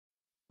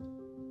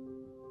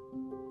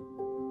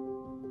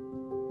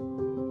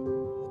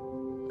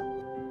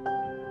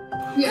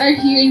We are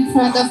here in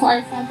front of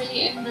our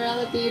family and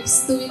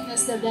relatives to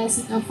witness the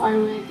blessing of our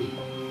wedding.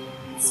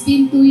 It's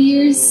been 2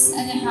 years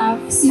and a half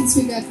since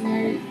we got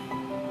married.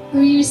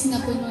 2 years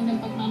na puno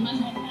ng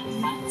pagmamahal ng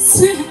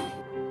Max.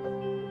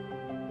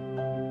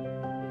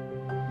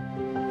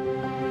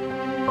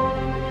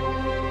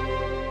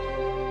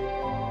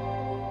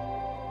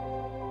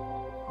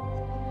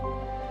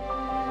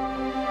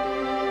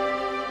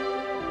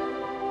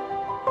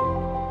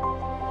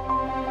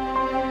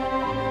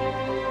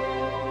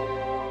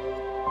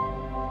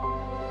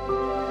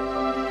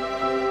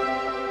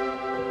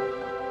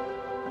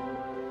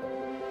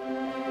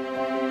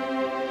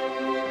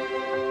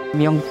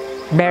 Yung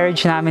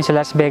marriage namin sa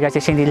Las Vegas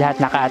is hindi lahat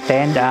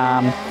naka-attend.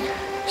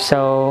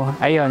 So,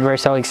 ayun, we're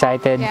so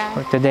excited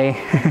for today.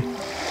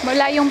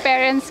 Mula yung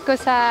parents ko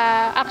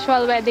sa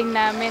actual wedding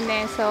namin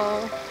eh.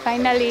 So,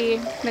 finally,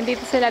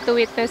 nandito sila to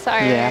witness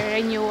our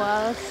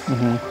renewals.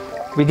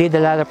 We did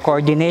a lot of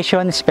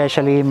coordination,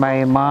 especially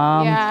my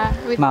mom,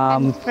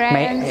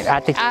 my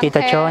ate,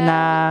 Tita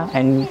Chona,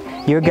 and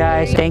you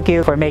guys. Thank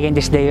you for making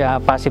this day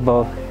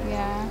possible.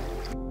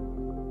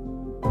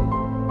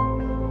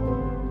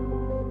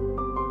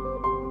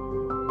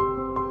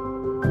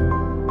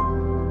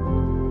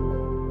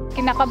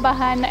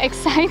 Kinakabahan, na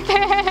excited.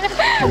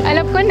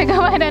 Alam ko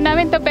nagawa na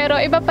namin to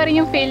pero iba pa rin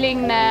yung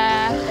feeling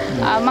na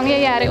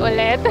mangyayari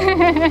ulit.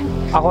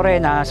 Ako rin,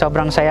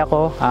 sobrang saya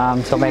ko.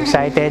 So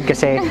excited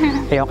kasi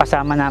yung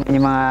kasama namin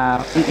yung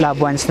mga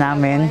loved ones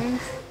namin.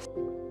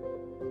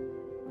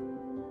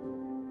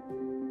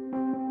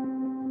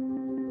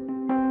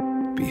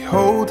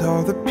 Behold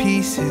all the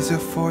pieces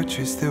of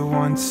fortress that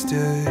once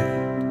stood.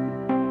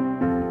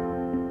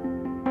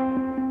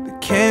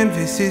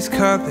 Canvas's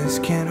colors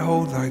can't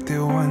hold like they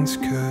once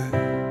could.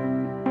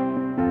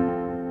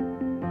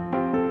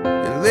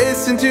 And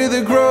listen to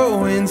the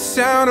growing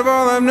sound of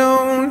all I've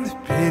known that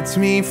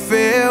bids me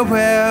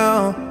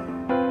farewell.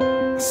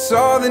 I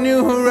saw the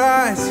new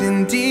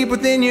horizon deep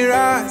within your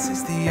eyes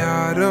as the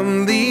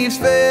autumn leaves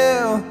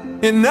fell.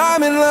 And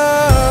I'm in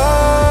love.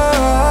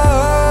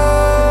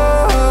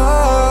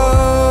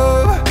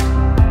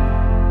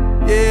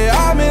 Yeah,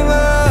 I'm in love.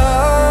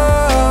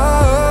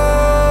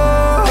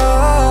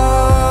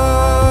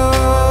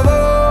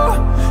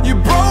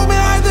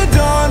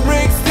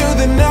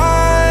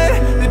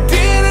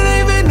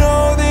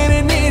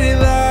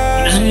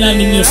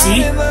 Ninyo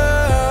si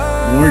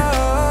Lord,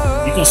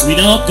 because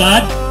without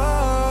God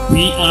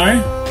we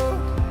are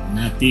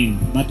nothing,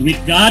 but with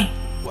God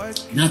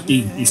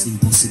nothing is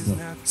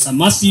impossible. Sa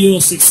Matthew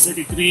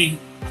 6:33,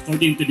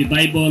 according to the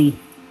Bible,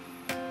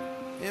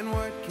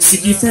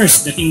 seek ye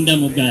first the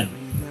kingdom of God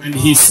and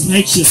His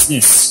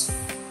righteousness,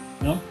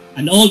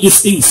 and all these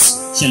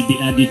things shall be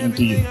added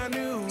unto you.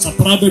 Sa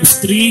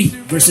Proverbs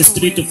 3 verses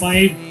 3 to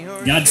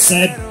 5, God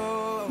said,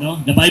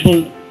 the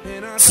Bible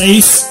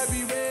says,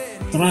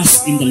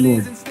 trust in the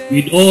Lord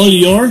with all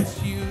your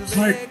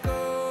heart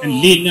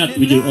and lean not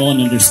with your own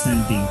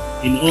understanding.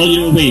 In all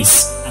your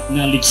ways,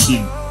 acknowledge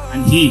Him,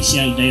 and He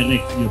shall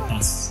direct your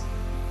path.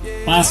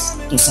 Path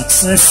to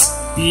success,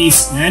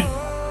 peace, and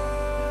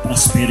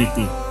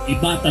prosperity.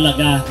 Iba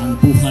talaga ang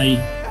buhay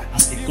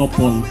as a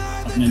couple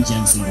pag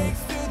nandyan si Lord.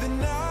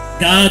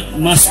 God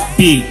must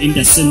be in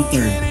the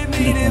center,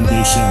 in the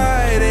foundation.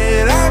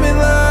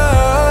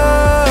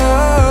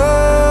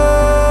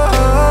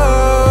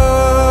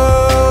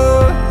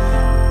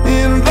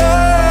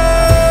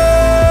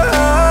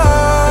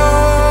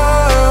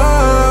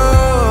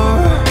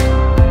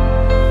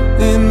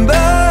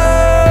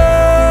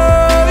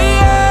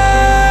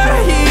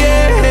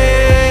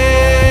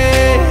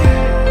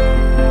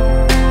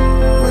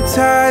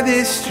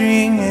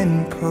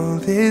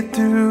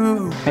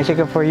 Message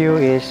ko for you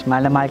is,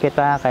 mahal na mahal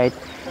kita kahit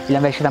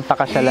ilang beses kitang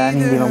pakasalan,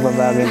 hindi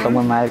magbabago yung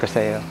pagmamahal ko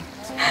sa iyo.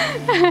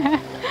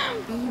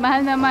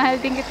 Mahal na mahal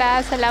din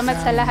kita. Salamat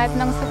sa lahat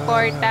ng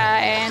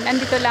suporta and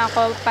andito lang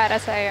ako para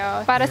sa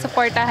iyo, para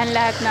suportahan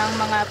lahat ng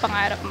mga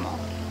pangarap mo.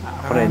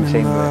 Ako rin,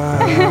 same way.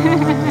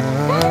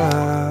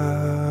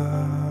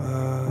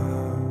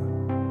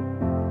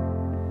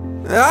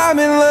 I'm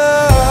in